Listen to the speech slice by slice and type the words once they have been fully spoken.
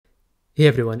Hey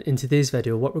everyone, in today's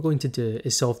video what we're going to do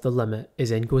is solve the limit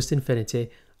as n goes to infinity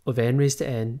of n raised to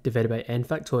n divided by n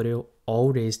factorial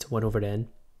all raised to 1 over n.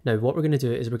 Now what we're going to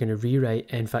do is we're going to rewrite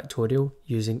n factorial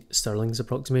using Stirling's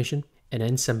approximation and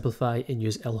then simplify and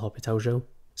use L'Hopital's rule.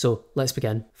 So let's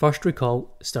begin. First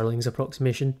recall Stirling's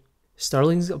approximation.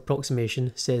 Stirling's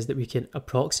approximation says that we can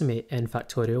approximate n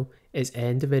factorial as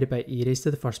n divided by e raised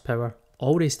to the first power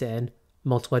all raised to n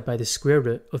multiplied by the square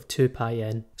root of 2 pi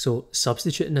n. So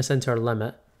substituting this into our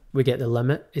limit, we get the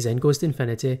limit as n goes to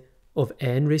infinity of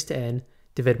n raised to n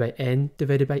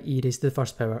divided by e raised to the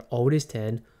first power all raised to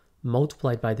n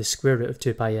multiplied by the square root of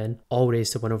 2 pi n all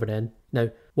raised to 1 over n.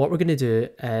 Now what we're going to do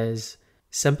is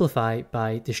simplify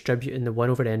by distributing the 1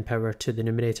 over n power to the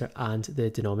numerator and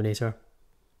the denominator.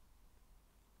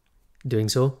 Doing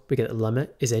so, we get the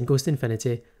limit as n goes to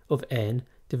infinity of n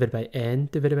divided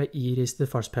by e raised to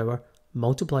the first power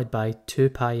multiplied by 2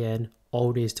 pi n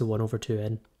all raised to 1 over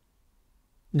 2n.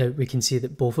 Now we can see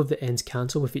that both of the n's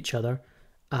cancel with each other,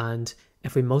 and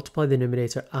if we multiply the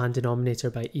numerator and denominator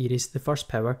by e raised to the first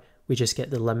power, we just get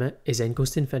the limit as n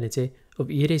goes to infinity of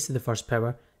e raised to the first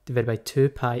power divided by 2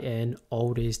 pi n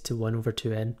all raised to 1 over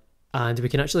 2n. And we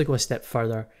can actually go a step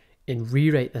further and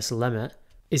rewrite this limit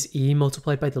as e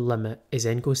multiplied by the limit as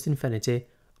n goes to infinity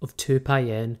of 2 pi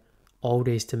n all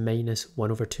raised to minus 1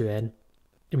 over 2n.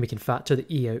 And we can factor the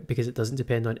e out because it doesn't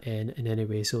depend on n in any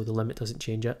way, so the limit doesn't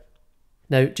change it.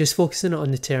 Now, just focusing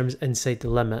on the terms inside the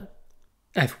limit,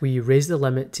 if we raise the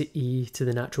limit to e to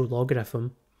the natural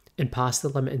logarithm and pass the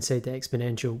limit inside the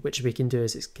exponential, which we can do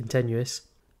as it's continuous,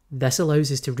 this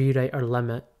allows us to rewrite our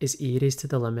limit as e raised to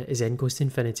the limit as n goes to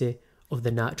infinity of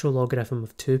the natural logarithm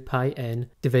of 2 pi n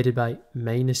divided by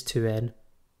minus 2n.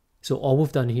 So all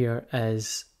we've done here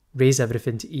is raise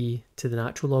everything to e to the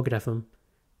natural logarithm,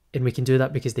 and we can do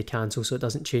that because they cancel, so it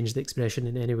doesn't change the expression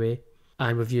in any way.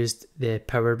 And we've used the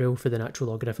power rule for the natural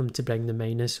logarithm to bring the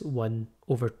minus 1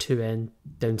 over 2n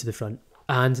down to the front.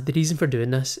 And the reason for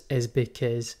doing this is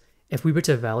because if we were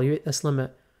to evaluate this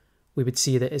limit, we would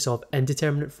see that it's of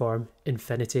indeterminate form,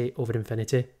 infinity over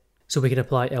infinity. So we can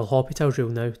apply L'Hopital's rule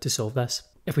now to solve this.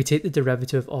 If we take the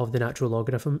derivative of the natural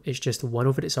logarithm, it's just 1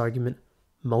 over its argument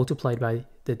multiplied by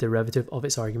the derivative of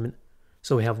its argument.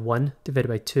 So we have 1 divided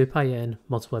by 2 pi n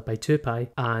multiplied by 2 pi,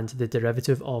 and the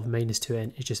derivative of minus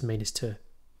 2n is just minus 2.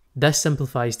 This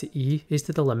simplifies to e raised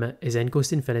to the limit as n goes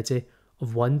to infinity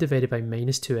of 1 divided by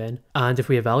minus 2n, and if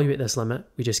we evaluate this limit,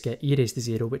 we just get e raised to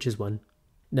 0, which is 1.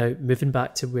 Now, moving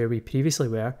back to where we previously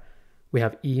were, we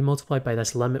have e multiplied by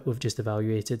this limit we've just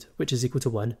evaluated, which is equal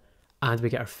to 1, and we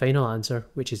get our final answer,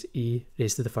 which is e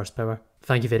raised to the first power.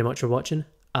 Thank you very much for watching.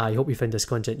 I hope you found this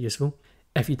content useful.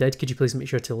 If you did, could you please make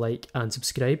sure to like and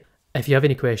subscribe? If you have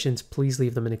any questions, please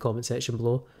leave them in the comment section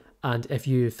below. And if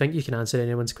you think you can answer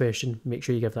anyone's question, make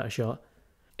sure you give that a shot.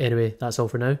 Anyway, that's all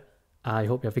for now. I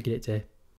hope you have a great day.